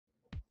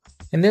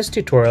In this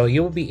tutorial,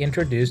 you will be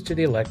introduced to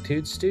the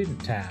Electude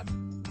Student tab.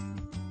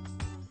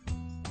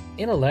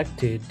 In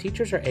Electude,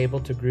 teachers are able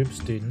to group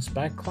students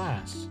by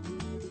class.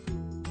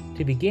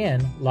 To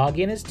begin, log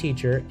in as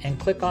teacher and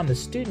click on the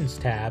Students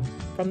tab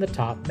from the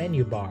top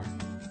menu bar.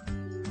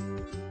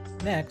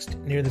 Next,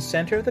 near the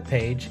center of the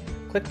page,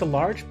 click the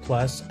large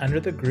plus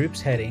under the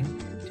Groups heading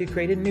to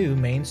create a new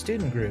main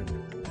student group.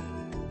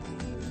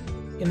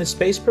 In the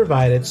space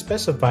provided,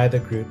 specify the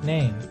group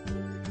name.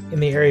 In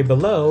the area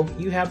below,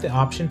 you have the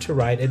option to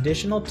write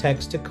additional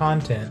text to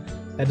content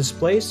that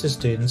displays to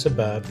students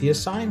above the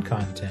assigned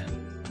content.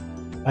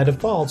 By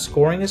default,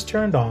 scoring is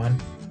turned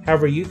on,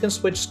 however you can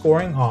switch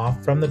scoring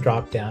off from the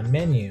drop-down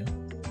menu.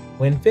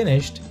 When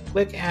finished,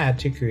 click Add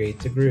to create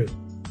the group.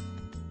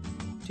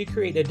 To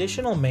create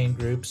additional main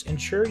groups,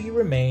 ensure you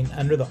remain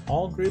under the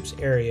All Groups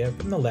area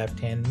from the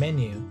left-hand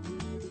menu.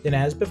 Then,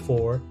 as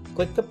before,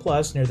 click the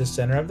plus near the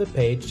center of the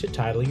page to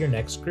title your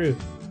next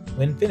group.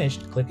 When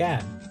finished, click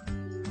Add.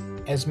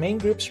 As main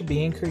groups are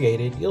being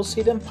created, you'll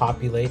see them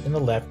populate in the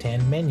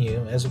left-hand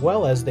menu as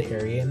well as the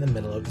area in the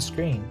middle of the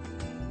screen.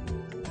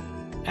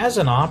 As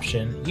an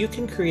option, you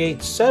can create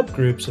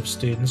subgroups of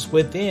students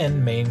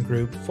within main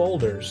group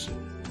folders.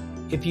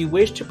 If you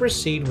wish to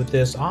proceed with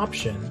this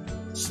option,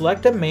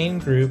 select a main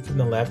group from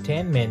the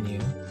left-hand menu,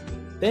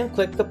 then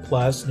click the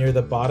plus near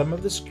the bottom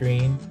of the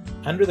screen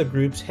under the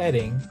Groups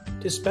heading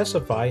to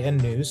specify a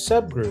new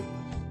subgroup.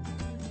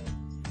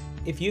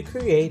 If you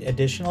create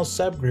additional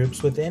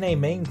subgroups within a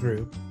main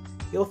group,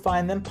 you'll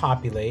find them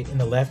populate in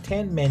the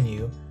left-hand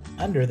menu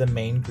under the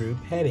Main Group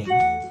heading.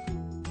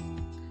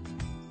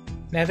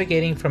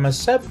 Navigating from a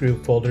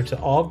subgroup folder to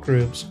all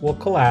groups will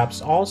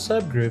collapse all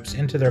subgroups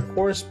into their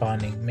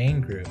corresponding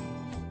main group.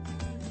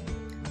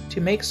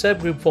 To make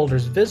subgroup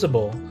folders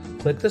visible,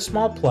 click the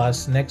small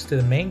plus next to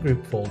the main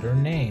group folder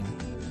name.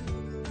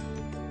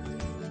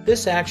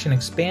 This action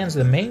expands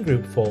the main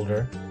group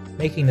folder,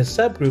 making the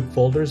subgroup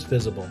folders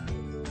visible.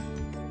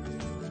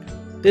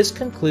 This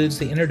concludes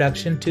the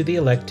introduction to the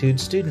Electude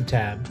Student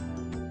tab.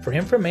 For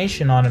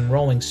information on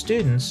enrolling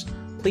students,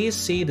 please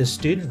see the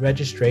Student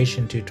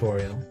Registration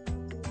tutorial.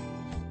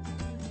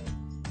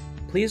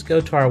 Please go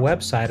to our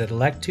website at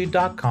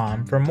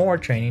electude.com for more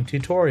training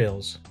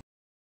tutorials.